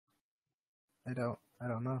I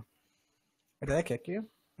don't know. Did I kick you?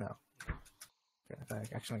 No. Okay, I thought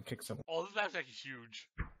I actually kicked someone. Oh, this map's actually huge.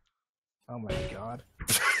 Oh my god.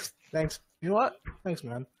 Thanks. You know what? Thanks,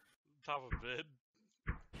 man. Top of mid.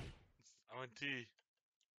 I'm in T.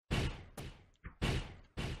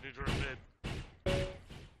 Neutral mid.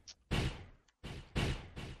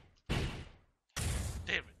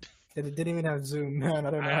 Damn it. It didn't even have zoom, man.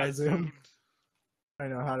 I don't know how to zoom. zoomed. I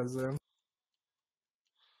know how to zoom.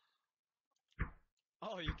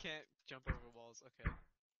 Oh, you can't jump over walls. Okay.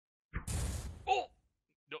 Oh!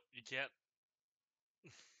 No, you can't.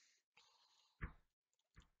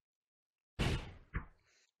 Are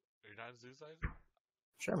you not in suicide?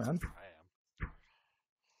 Sure, man.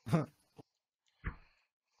 I am.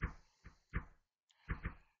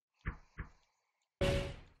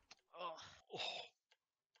 Oh.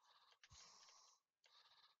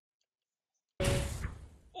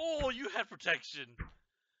 Oh, you had protection.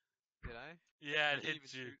 Did I? Yeah, You it didn't hit even you.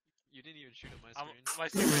 shoot- You didn't even shoot at my screen. My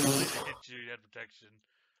screen randomly hit you. You had protection.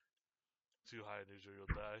 Too high neutral, you'll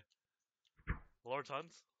die. Lower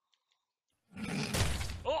tons.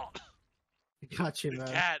 Oh! Got you, He's man.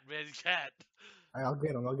 cat, man. He's cat. I'll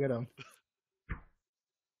get him. I'll get him.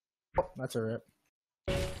 Oh, that's a rip.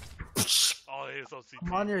 Oh, he was on CT.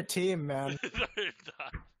 I'm on your team, man. No, you're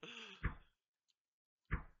not.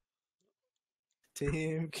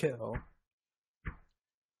 Team kill.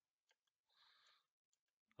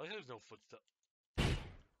 I like how there's no footstep.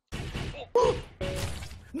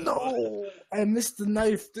 No! I missed the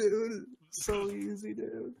knife, dude. So easy,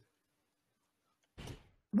 dude.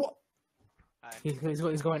 What? Hi. He's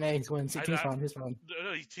going A. He's going I- T spawn. His spawn.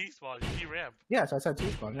 No, he's T-spawn. He's T-ramp. Yeah, so I said T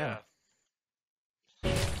spawn. Yeah.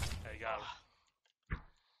 Yeah, you got him.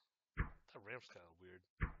 That ramp's kind of weird.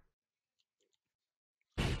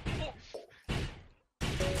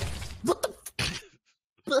 What the?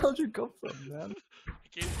 Where the hell did you come from, man?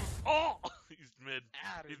 He came from. Oh! He's mid.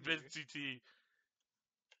 Outta He's mid here. CT.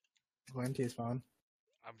 Going T spawn.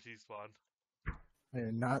 I'm T-spawn.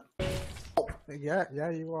 You're not. Oh, yeah,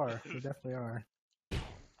 you are. You definitely are.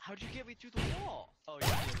 How'd you get me through the wall? Oh, you're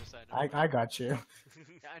on the other side. never I mind. got you.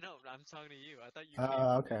 Yeah, I know. I'm talking to you. I thought you.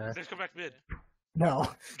 Okay. Just come back mid. No.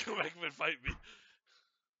 Come back mid, fight me.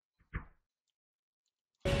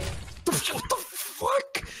 What the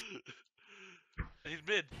fuck? He's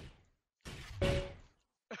mid.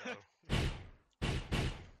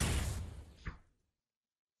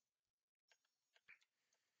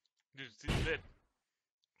 Dude, he's mid.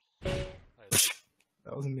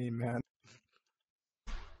 That was me, man.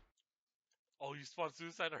 Oh, you spawned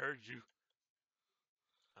suicide? I heard you.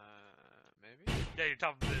 Maybe. Yeah, you're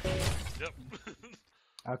top of mid. Yep.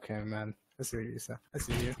 Okay, man. I see you, Sam. I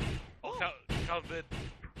see you. Oh, count mid.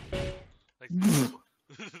 Like,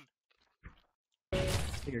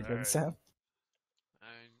 You're good, Alright. Sam. I...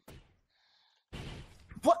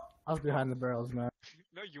 What? I was behind the barrels, man.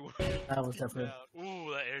 No, you weren't. That was definitely. Yeah.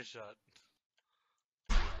 ooh, that air shot.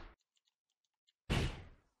 Oh,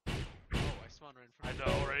 I spawned right in I front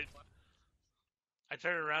of know, right? I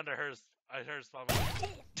turned around to her. I heard spawn. Oh!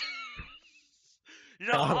 You're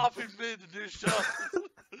not God. hopping mid to do shot.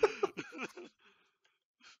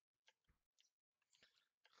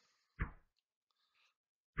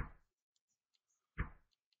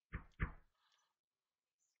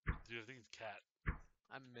 Dude, I think it's cat.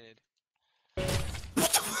 I'm mid.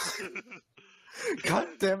 God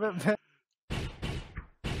damn it, man.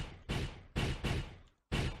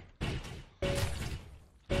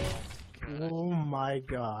 Oh my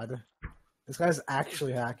god. This guy's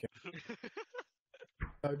actually hacking.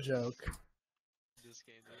 No joke. This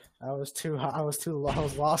game, dude. I was I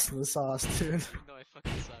was lost in the sauce, dude. No, I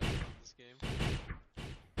fucking suck at this game.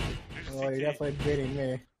 Dude, Well, you're CT. definitely beating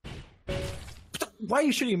me. Why are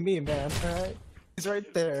you shooting me, man? Alright? He's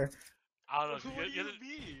right there. I don't know. What do You, you guys-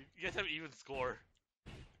 mean? you guys have even score.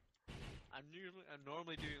 I'm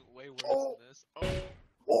normally doing way worse Oh. than this.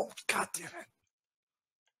 Oh, god damn it.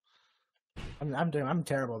 I'm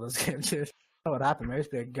terrible at this game, dude. I don't know what happened, man. I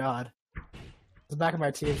used to be a god. It's back in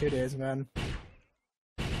my TF2 days, man.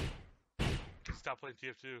 Stop playing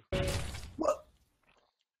TF2. What?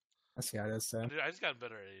 I see how it is, Sam. Dude, I just got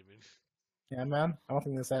better at aiming. Yeah, man. I don't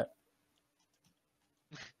think that's that.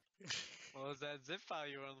 What was that zip file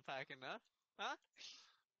you were unpacking, huh? Huh?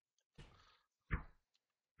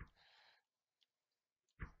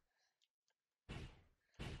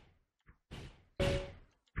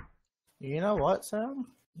 You know what, Sam?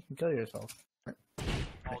 You can kill yourself.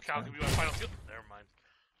 Oh, Cal can be my final kill. Never mind.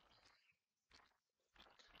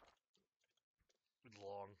 It's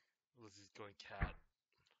long. Unless he's going cat.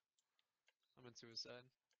 I'm in suicide.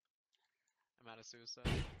 I'm out of suicide.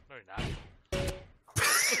 No, you're not.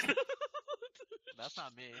 That's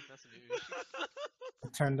not me. That's new.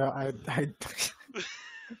 It turned out I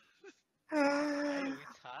Hey, we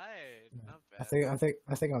tied. Not bad.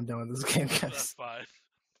 I think I'm done with this game, That's guys. fine.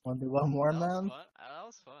 Want to do one more, That was man? fun. That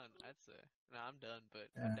was fun. I'd say. No, I'm done, but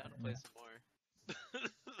I'm Yeah, down to play some more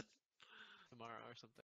tomorrow or something.